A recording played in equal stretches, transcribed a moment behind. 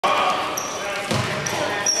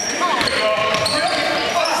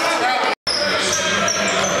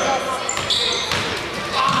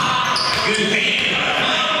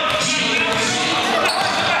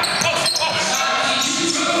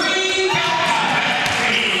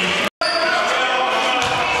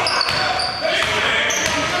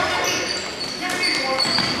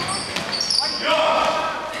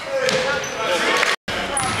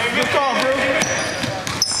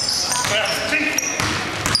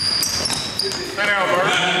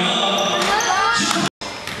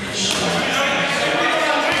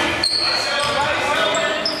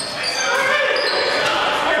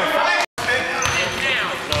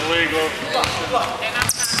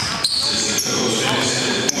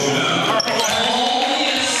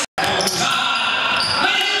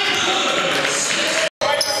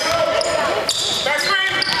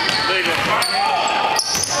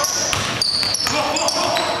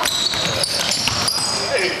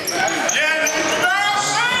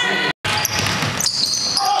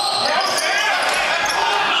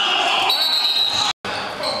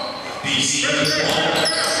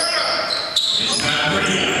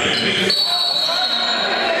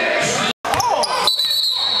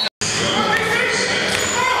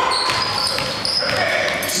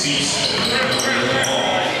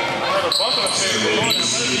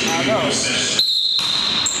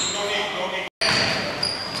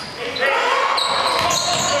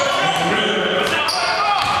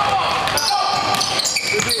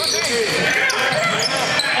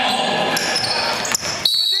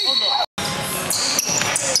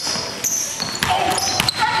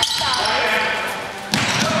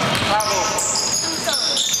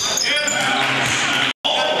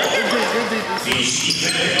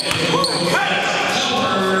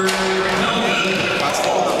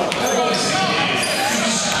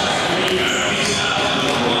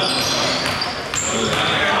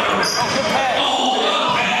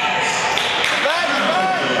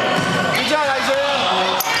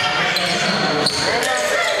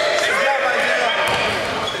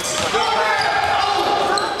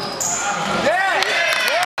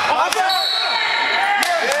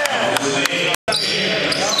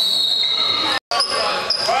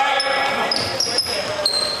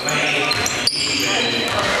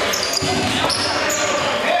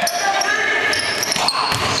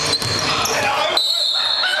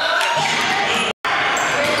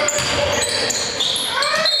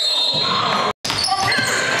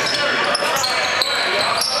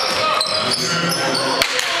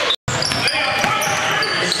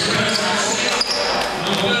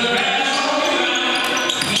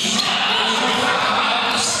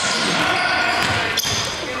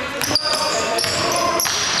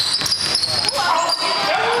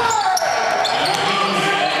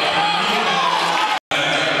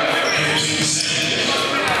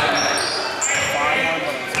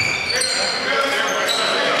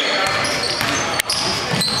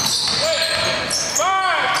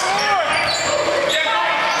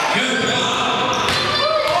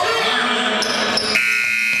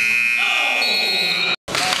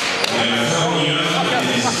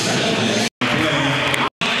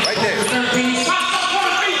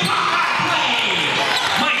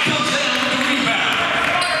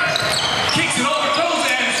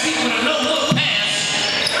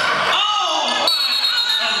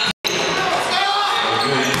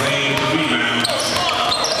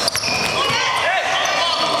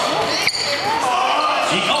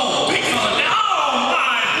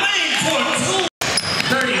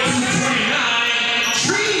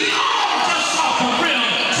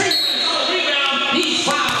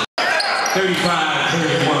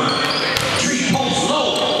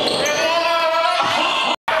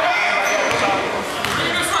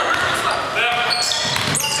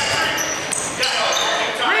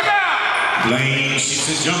Lane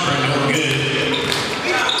shoots a jumper, no good.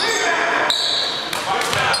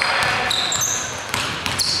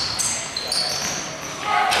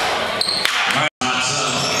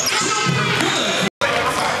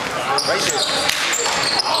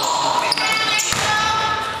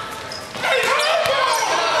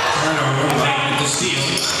 Turnover, Lane with the steal.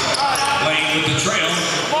 Lane with the trail.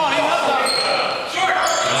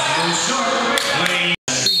 Just a little short. Lane.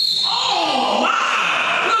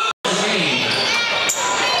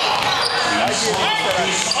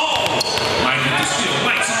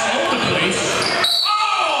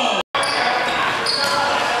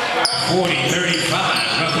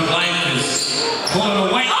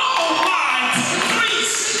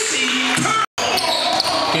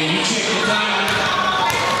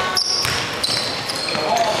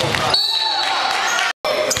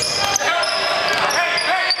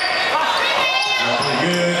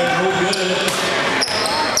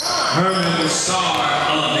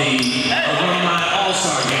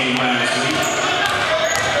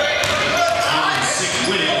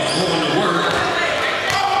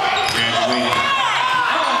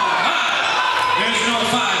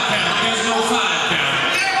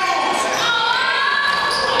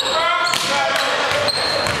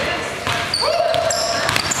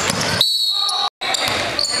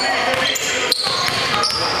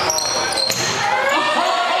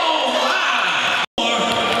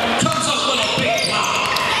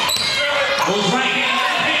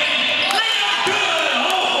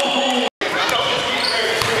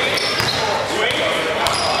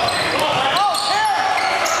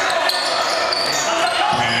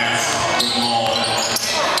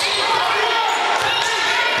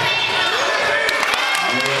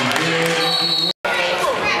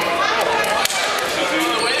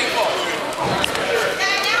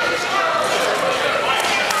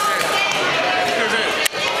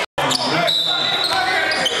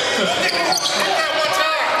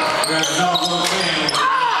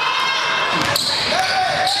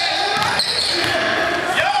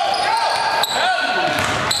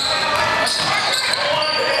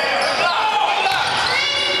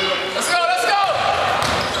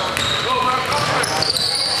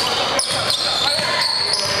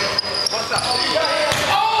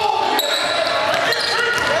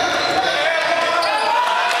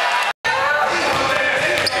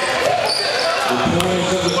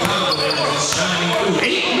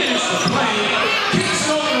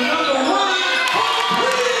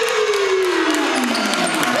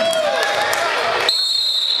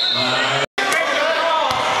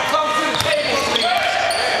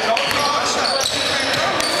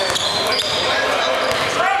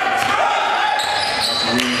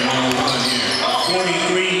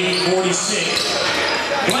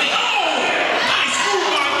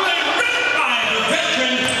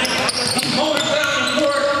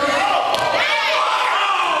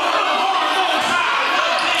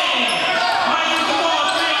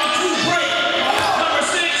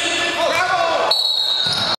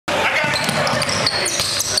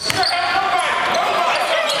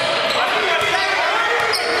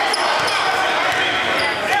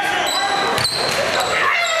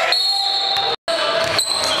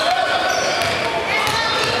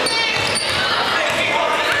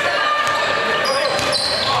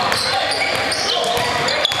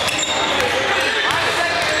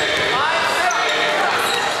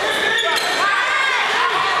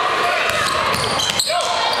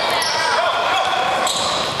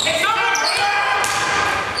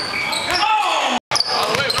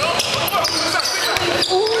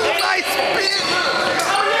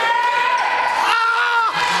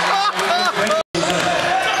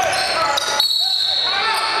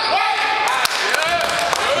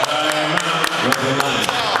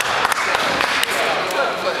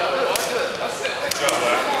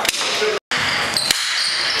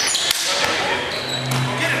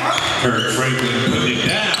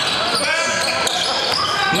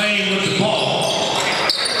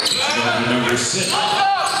 7.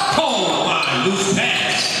 Cold line, loose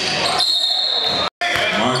pass.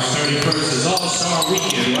 March 31st is All-Star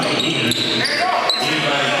Weekend right here.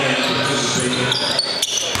 Anybody can participate.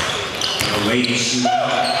 The ladies shoot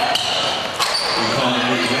out. We call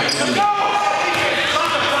it with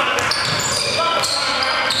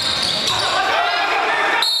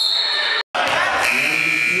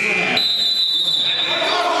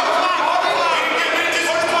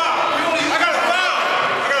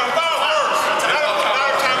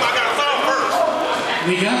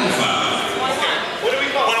we got the foul. What do we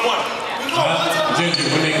call? 1-1. Ginger,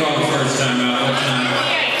 when they call the first time out, what time?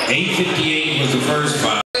 8:58 was the first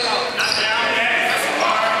foul.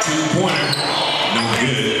 2-pointer. No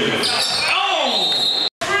good. Oh!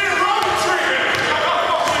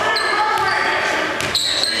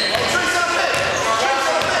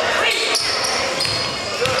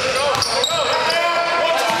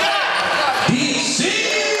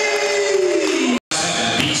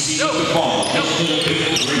 DC with the ball.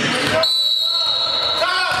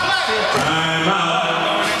 Time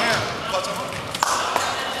out.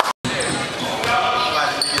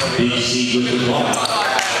 DC with the ball.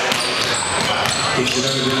 Kicks it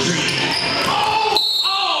under the tree. Oh!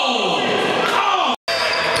 Oh! Oh!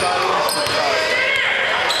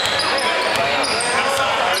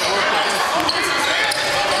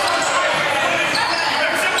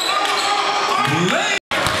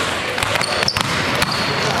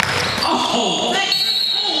 Oh!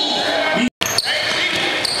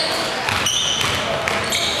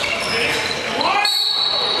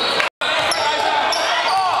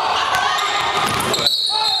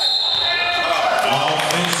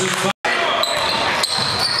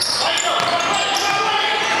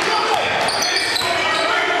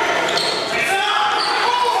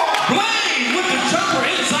 Blaine with the jumper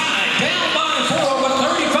inside, down by 4 with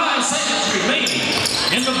 35 seconds remaining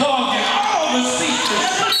in the ball game. All the seats are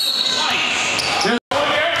split twice.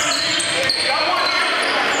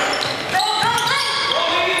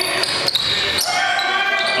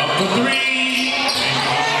 Up for 3.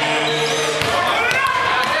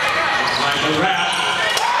 Like a wrap.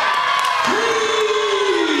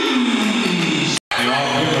 They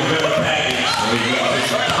all give a better package. So you got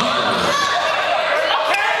this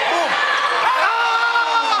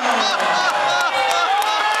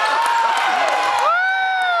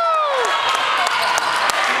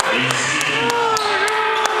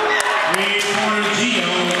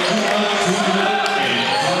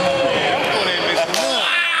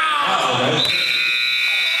Conquerors.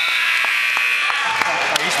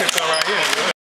 He stepped out right here.